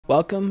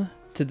Welcome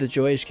to the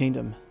Joyish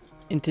Kingdom.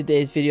 In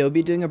today's video, we'll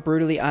be doing a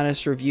brutally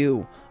honest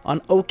review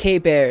on OK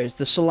Bears,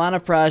 the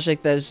Solana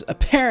project that is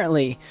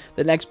apparently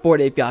the next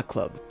Bored Ape Yacht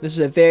Club. This is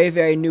a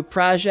very new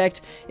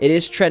project. It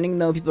is trending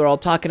though, people are all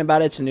talking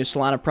about it. It's a new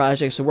Solana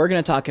project, so we're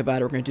going to talk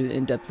about it. We're going to do an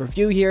in-depth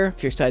review here.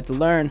 If you're excited to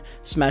learn,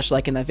 smash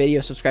like in that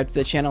video, subscribe to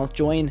the channel,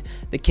 join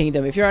the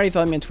kingdom. If you're already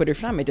following me on Twitter,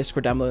 if you're not, my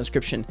Discord down below in the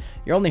description.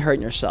 You're only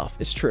hurting yourself.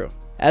 It's true.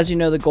 As you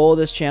know, the goal of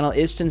this channel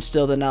is to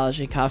instill the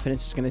knowledge and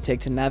confidence it's going to take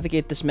to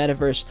navigate this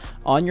metaverse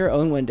on your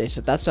own one day. So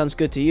if that sounds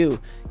good to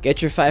you,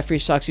 get your 5 free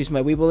stocks using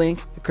my Webull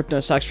link, the crypto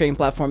stocks trading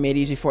platform made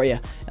easy for you,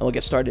 and we'll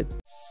get started.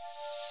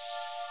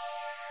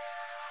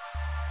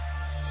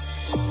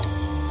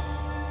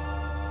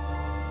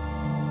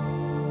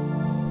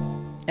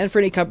 And for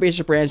any companies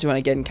or brands who want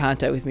to get in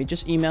contact with me,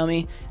 just email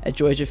me at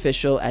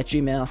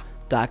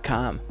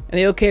joyofficial@gmail.com. And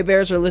the OK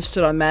Bears are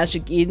listed on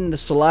Magic Eden, the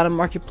Solana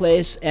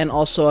marketplace, and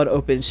also on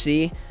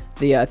OpenSea,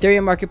 the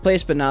Ethereum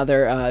marketplace, but now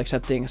they're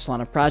accepting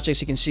Solana projects.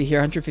 You can see here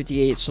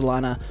 158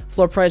 Solana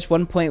floor price,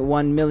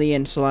 1.1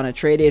 million Solana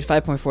traded,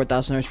 5.4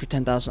 thousand dollars for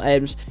 10,000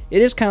 items.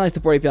 It is kind of like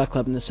the Bored Ape Yacht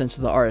Club in the sense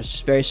of the art. It's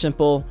just very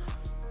simple.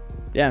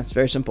 Yeah, it's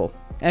very simple.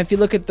 And if you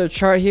look at the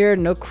chart here,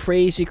 no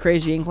crazy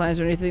inclines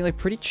or anything, like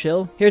pretty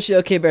chill. Here's the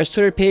OK Bears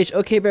Twitter page.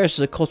 OK Bears is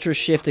a culture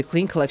shift, a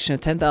clean collection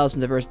of 10,000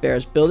 diverse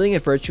bears, building a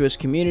virtuous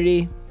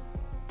community.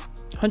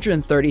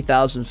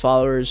 130,000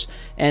 followers,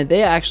 and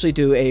they actually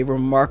do a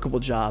remarkable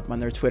job on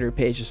their Twitter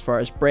page as far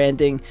as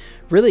branding,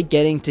 really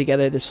getting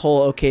together this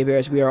whole OK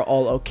Bears, we are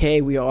all okay,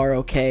 we are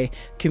okay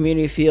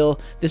community feel.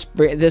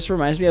 This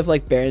reminds me of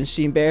like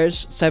Berenstain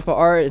Bears type of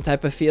art and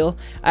type of feel.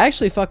 I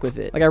actually fuck with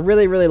it. Like I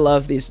really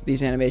love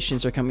these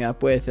animations they're coming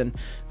up with, and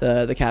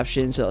the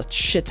captions, a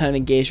shit ton of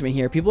engagement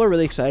here. People are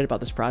really excited about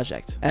this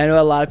project. And I know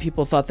a lot of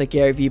people thought that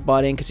Gary Vee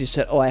bought in because he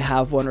said, oh, I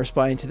have one,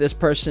 responding to this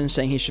person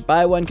saying he should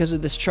buy one because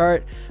of this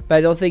chart, but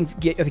I don't think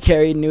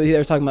Gary knew they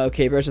were talking about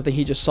OK Bears. I think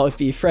he just saw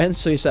V friends,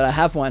 so he said, I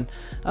have one.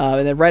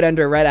 And then right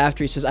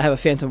after, he says, I have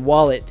a Phantom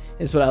wallet,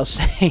 is what I was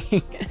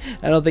saying.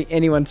 I don't think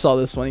anyone saw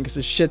this one because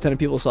a shit ton of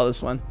people saw this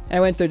one. And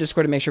I went through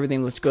Discord to make sure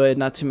everything looked good,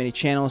 not too many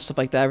channels, stuff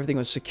like that. Everything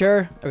was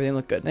secure, everything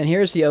looked good. And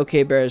here's the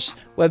OK Bears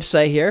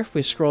website here. If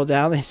we scroll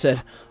down, they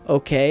said,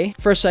 okay.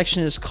 First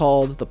section is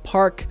called The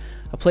Park,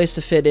 a place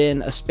to fit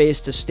in, a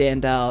space to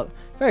stand out.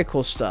 Very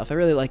cool stuff. I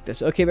really like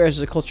this. OK Bears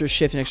is a culture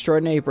shift, an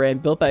extraordinary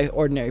brand built by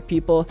ordinary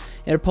people.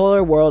 In a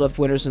polar world of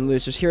winners and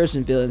losers, heroes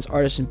and villains,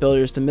 artists and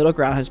builders, the middle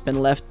ground has been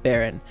left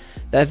barren.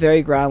 That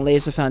very ground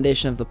lays the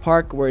foundation of the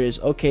park, where it is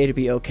okay to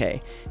be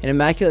okay. An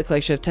immaculate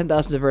collection of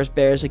 10,000 diverse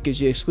bears that gives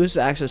you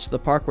exclusive access to the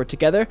park, where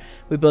together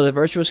we build a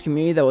virtuous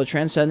community that will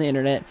transcend the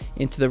internet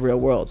into the real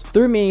world.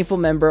 Through meaningful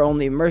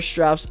member-only merch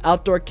drops,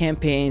 outdoor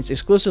campaigns,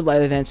 exclusive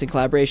live events, and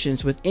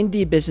collaborations with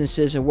indie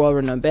businesses and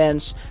world-renowned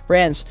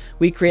brands,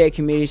 we create a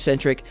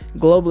community-centric,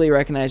 globally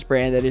recognized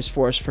brand that is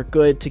force for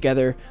good.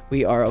 Together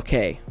we are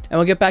okay. And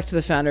we'll get back to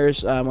the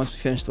founders once we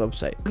finish the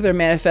website. Look at their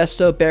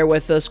manifesto. Bear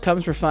with us,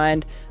 comes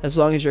refined, as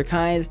long as you're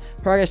kind.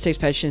 Progress takes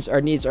patience,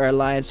 our needs are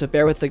aligned, so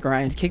bear with the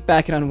grind. Kick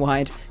back and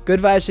unwind. Good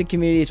vibes and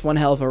community, it's one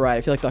hell of a ride.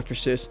 I feel like Dr.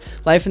 Seuss.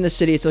 Life in the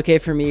city, it's okay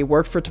for me.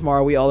 Work for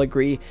tomorrow, we all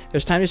agree.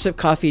 There's time to sip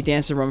coffee,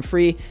 dance and roam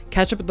free.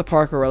 Catch up at the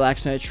park or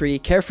relax on a tree.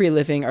 Carefree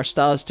living, our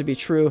style is to be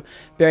true.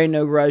 Bearing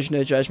no grudge,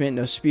 no judgment,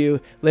 no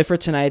spew. Live for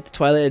tonight, the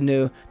twilight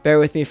anew. Bear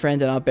with me,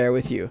 friend, and I'll bear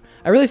with you.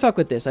 I really fuck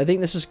with this. I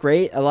think this is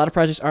great. A lot of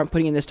projects aren't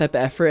putting in this type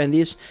of effort, and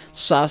these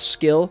soft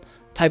skill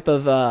type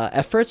of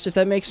efforts, if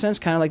that makes sense,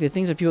 kind of like the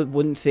things that people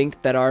wouldn't think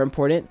that are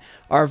important,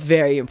 are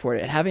very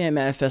important. And having a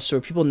manifesto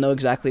where people know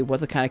exactly what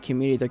the kind of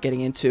community they're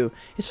getting into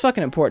is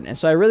fucking important. And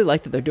so I really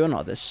like that they're doing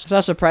all this. It's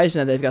not surprising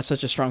that they've got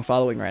such a strong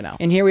following right now.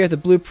 And here we have the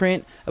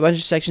blueprint, a bunch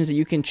of sections that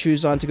you can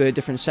choose on to go to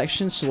different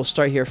sections. So we'll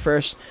start here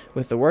first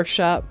with the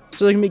workshop.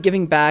 So they're going to be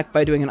giving back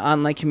by doing an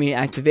online community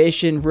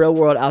activation, real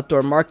world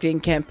outdoor marketing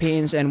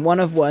campaigns, and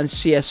one-of-one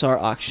CSR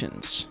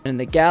auctions. In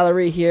the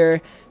gallery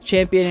here,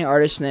 championing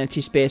artists in the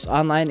NFT space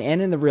online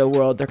and in the real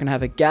world. They're going to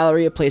have a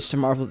gallery, a place to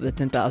marvel at the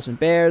 10,000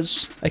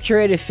 bears, a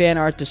curated fan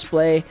art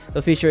display.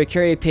 They'll feature a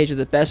curated page of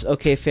the best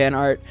OK fan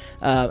art,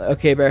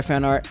 OK Bear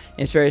fan art,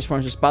 in its various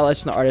forms with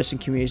spotlights on the artists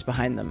and communities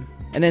behind them.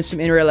 And then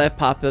some in real life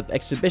pop-up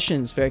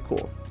exhibitions. Very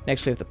cool.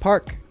 Next we have the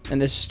park,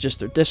 and this is just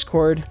their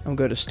Discord. I'll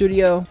go to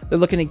studio. They're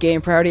looking to gain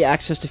priority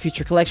access to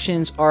future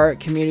collections, art,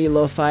 community,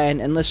 lo-fi,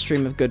 and endless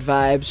stream of good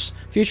vibes.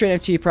 Future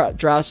NFT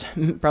drops,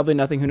 probably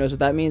nothing, who knows what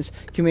that means.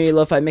 Community,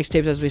 lo-fi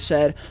mixtapes, as we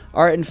said,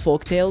 art and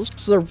folk tales.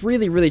 So they're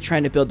really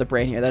trying to build the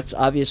brand here. That's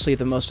obviously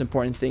the most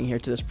important thing here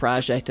to this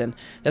project, and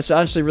that's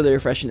honestly really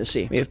refreshing to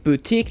see. We have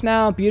boutique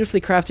now,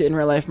 beautifully crafted in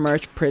real life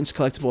merch, prints,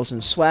 collectibles,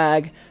 and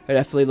swag. They're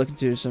definitely looking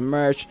to do some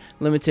merch,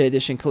 limited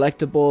edition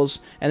collectibles,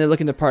 and they're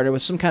looking to partner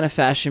with some kind of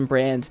fashion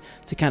brand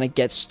to kind kind of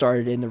get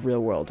started in the real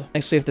world.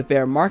 Next, we have the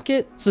bear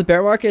market. So the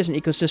bear market is an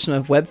ecosystem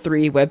of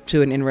Web3,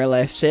 Web2, and in real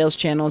life sales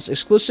channels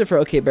exclusive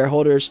for OKBear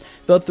holders,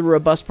 built through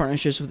robust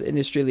partnerships with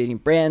industry-leading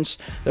brands.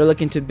 They're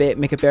looking to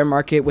make a bear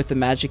market with the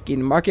Magic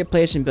Eden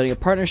marketplace and building a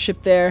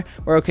partnership there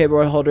where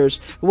OKBear holders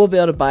will be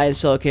able to buy and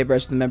sell OKBears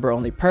with the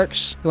member-only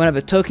perks. We want to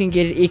have a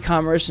token-gated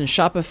e-commerce and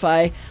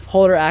Shopify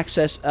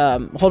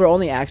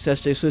holder-only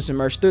access to exclusive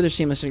merch through their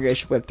seamless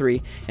integration with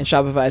Web3 and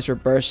Shopify's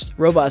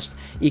robust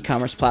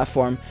e-commerce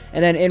platform.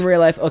 And then in real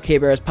life,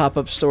 OKBears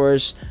pop-up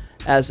stores,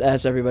 as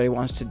everybody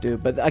wants to do.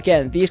 But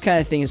again, these kind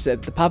of things,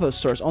 that the pop-up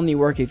stores only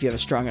work if you have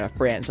a strong enough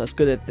brand. So it's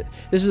good that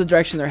this is the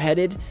direction they're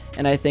headed,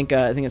 and I think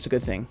it's a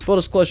good thing. Full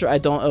disclosure, I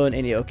don't own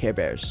any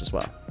OKBears as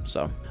well.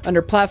 So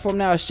under platform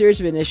now, a series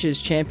of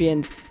initiatives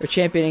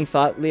championing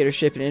thought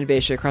leadership and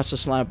innovation across the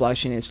Solana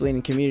blockchain and its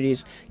leading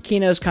communities,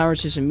 keynotes,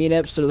 conferences, and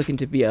meetups. They're looking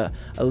to be a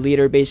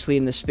leader basically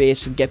in the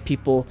space and get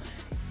people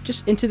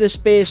just into this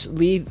space,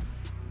 lead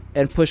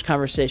and push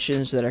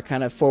conversations that are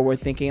kind of forward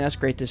thinking. That's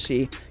great to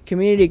see.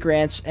 Community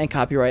grants and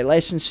copyright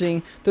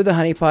licensing through the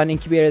Honeypot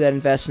incubator that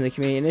invests in the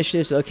community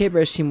initiatives. The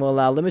OKBears team will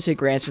allow limited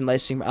grants and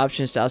licensing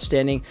options to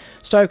outstanding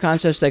startup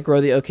concepts that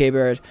grow the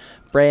OKBear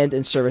brand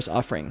and service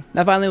offering.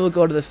 Now finally, we'll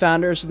go to the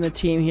founders in the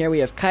team here. We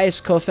have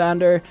Kais,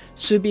 co-founder,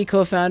 Subi,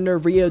 co-founder,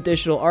 Rio,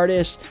 digital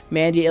artist,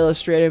 Mandy,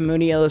 illustrator,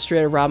 Mooney,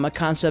 illustrator, Rama,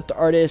 concept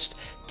artist,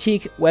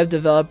 Teak, web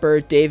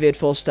developer, David,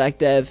 full stack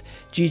dev,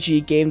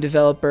 GG, game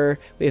developer.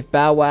 We have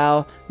Bow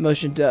Wow,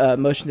 motion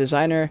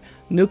designer,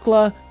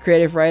 Nukla,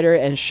 creative writer,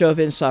 and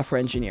Chauvin, software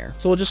engineer.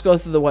 So we'll just go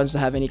through the ones that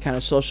have any kind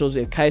of socials.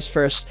 We have Kais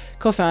first,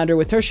 co-founder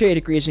with tertiary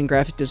degrees in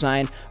graphic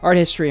design, art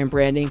history, and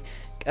branding.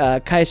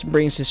 Kais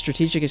brings his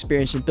strategic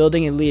experience in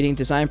building and leading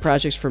design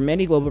projects for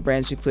many global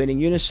brands, including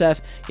UNICEF,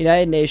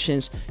 United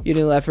Nations,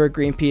 Unilever,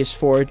 Greenpeace,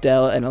 Ford,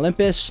 Dell, and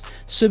Olympus.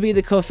 Subi,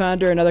 the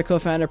co-founder, another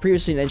co-founder,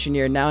 previously an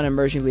engineer, now an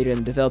emerging leader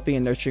in developing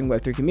and nurturing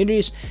Web3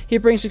 communities. He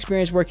brings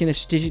experience working in a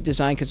strategic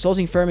design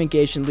consulting firm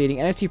engaged in leading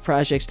NFT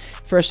projects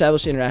for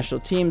established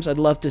international teams. I'd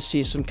love to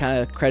see some kind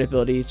of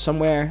credibility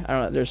somewhere. I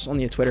don't know, there's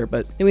only a Twitter,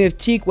 but then we have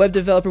Teak, web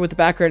developer with a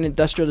background in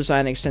industrial design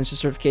and extensive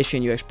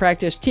certification in UX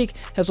practice. Teak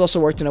has also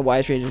worked in a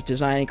wide range of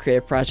design and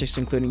creative projects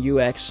including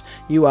UX,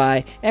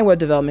 UI, and web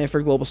development for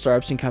global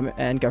startups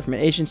and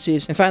government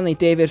agencies. And finally,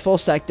 David, full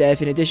stack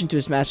dev. In addition to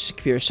his master's in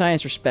computer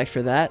science, respect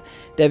for that,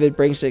 David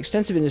brings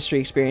extensive industry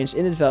experience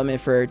in the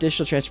development for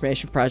digital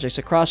transformation projects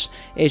across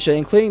Asia,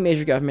 including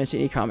major governments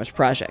and e-commerce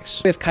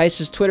projects. We have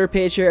Kais's Twitter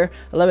page here,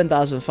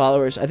 11,000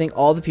 followers. I think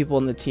all the people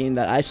in the team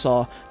that I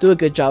saw do a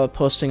good job of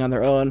posting on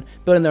their own,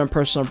 building their own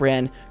personal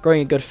brand,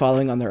 growing a good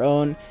following on their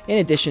own, in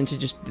addition to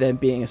just them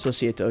being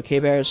associated to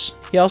OKBears.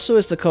 He also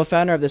is the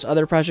co-founder of this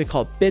other project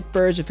called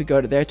Bitbirds. If we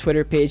go to their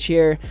Twitter page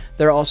here,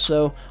 they're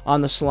also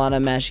on the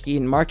Solana Magic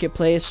Eden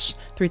marketplace.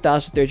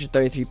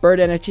 3,333 bird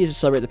NFTs to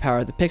celebrate the power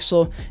of the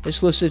pixel,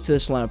 exclusive to the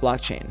Solana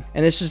blockchain.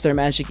 And this is their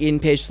Magic Eden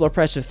page, floor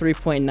price of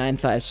 3.95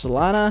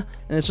 Solana,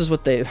 and this is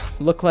what they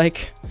look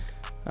like.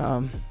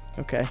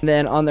 Okay. And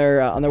then on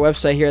their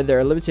website here, they're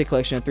a limited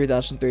collection of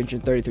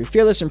 3,333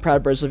 fearless and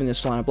proud birds living the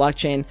Solana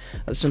blockchain.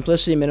 The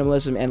simplicity,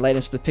 minimalism, and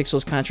lightness of the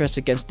pixels contrast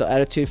against the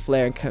attitude,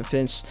 flair, and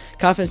confidence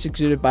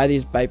exuded by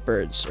these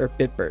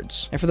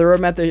Bitbirds. And for the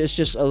roadmap, there is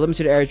just a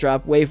limited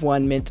airdrop, wave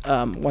 1, mint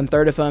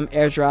 1/3 of them,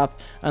 airdrop,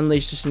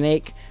 unleash the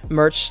snake,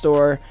 merch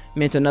store,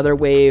 mint another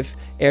wave,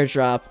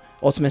 airdrop,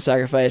 ultimate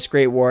sacrifice,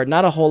 great war.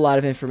 Not a whole lot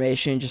of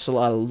information, just a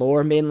lot of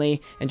lore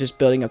mainly, and just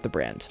building up the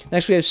brand.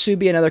 Next we have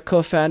Subi, another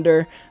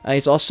co-founder.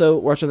 He's also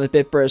worked on the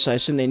Bitbirds, so I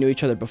assume they knew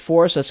each other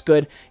before, so that's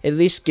good. At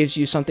least gives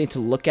you something to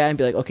look at and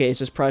be like, okay, is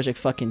this project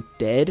fucking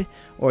dead?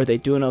 Or are they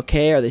doing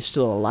okay? Are they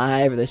still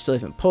alive? Are they still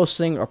even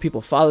posting? Are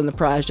people following the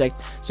project?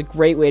 It's a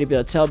great way to be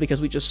able to tell, because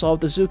we just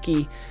solved the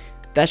Zuki.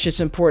 That's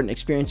just important.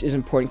 Experience is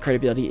important.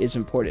 Credibility is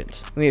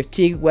important. We have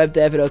Teague, web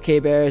dev at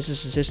OKBears.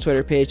 This is his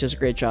Twitter page. Does a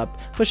great job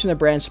pushing the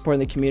brand, supporting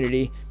the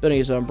community, building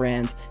his own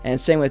brand. And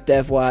same with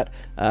DevWatt,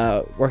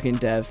 working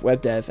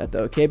web dev at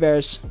the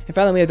OKBears. And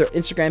finally, we have their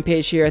Instagram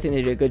page here. I think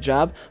they did a good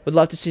job. Would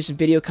love to see some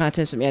video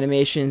content, some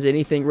animations,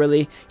 anything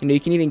really. You know, you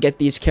can even get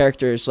these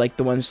characters, like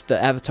the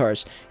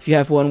avatars. If you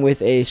have one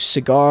with a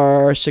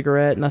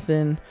cigarette,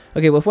 nothing.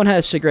 Okay, well, if one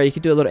has a cigarette, you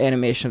could do a little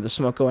animation of the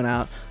smoke going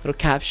out, little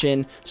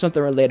caption,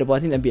 something relatable. I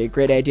think that'd be a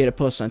great idea to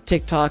post on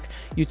TikTok,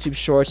 YouTube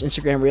Shorts,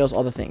 Instagram Reels,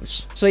 all the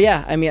things. So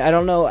yeah, I mean, I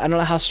don't know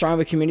how strong of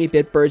a community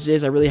Bitbirds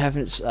is. I really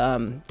haven't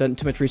done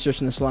too much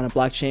research in the Solana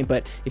blockchain,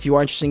 but if you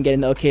are interested in getting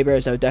the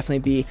OKBears, that would definitely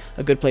be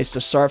a good place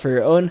to start for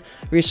your own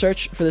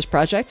research for this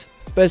project.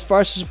 But as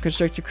far as some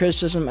constructive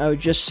criticism, I would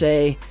just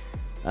say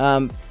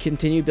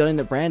continue building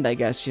the brand, I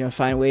guess. You know,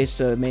 find ways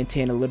to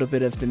maintain a little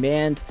bit of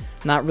demand.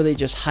 not really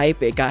just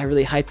hype. It got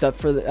really hyped up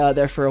for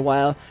there for a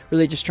while.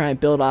 Really just try and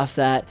build off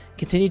that.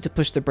 Continue to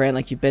push the brand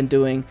like you've been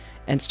doing,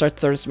 and start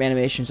to throw some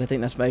animations. I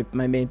think that's my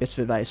main bits of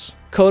advice.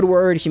 Code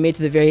word, if you made it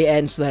to the very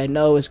end so that I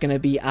know, is going to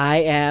be I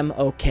am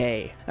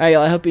okay. Alright,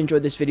 y'all, I hope you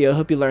enjoyed this video. I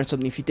hope you learned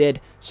something. If you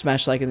did,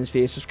 smash like in this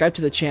video. Subscribe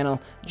to the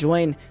channel.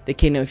 Join the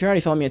kingdom. If you're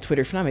already following me on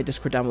Twitter, if you're not, my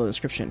Discord down below in the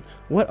description.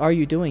 What are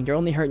you doing? You're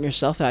only hurting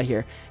yourself out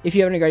here. If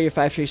you haven't got your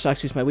 5 free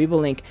stocks, use my Weeble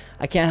link.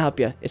 I can't help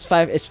you. It's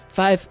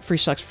five free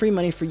stocks, free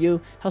money for you.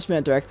 Helps me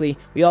out directly.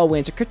 We all win.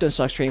 It's a crypto and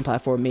stocks trading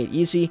platform made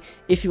easy.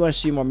 If you want to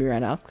see more of me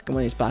right now, click on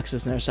one of these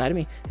boxes on the other side of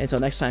me. And until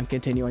next time,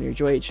 continue on your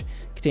voyage.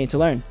 Continue to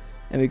learn,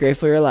 and be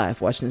grateful you're alive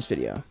watching this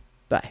video.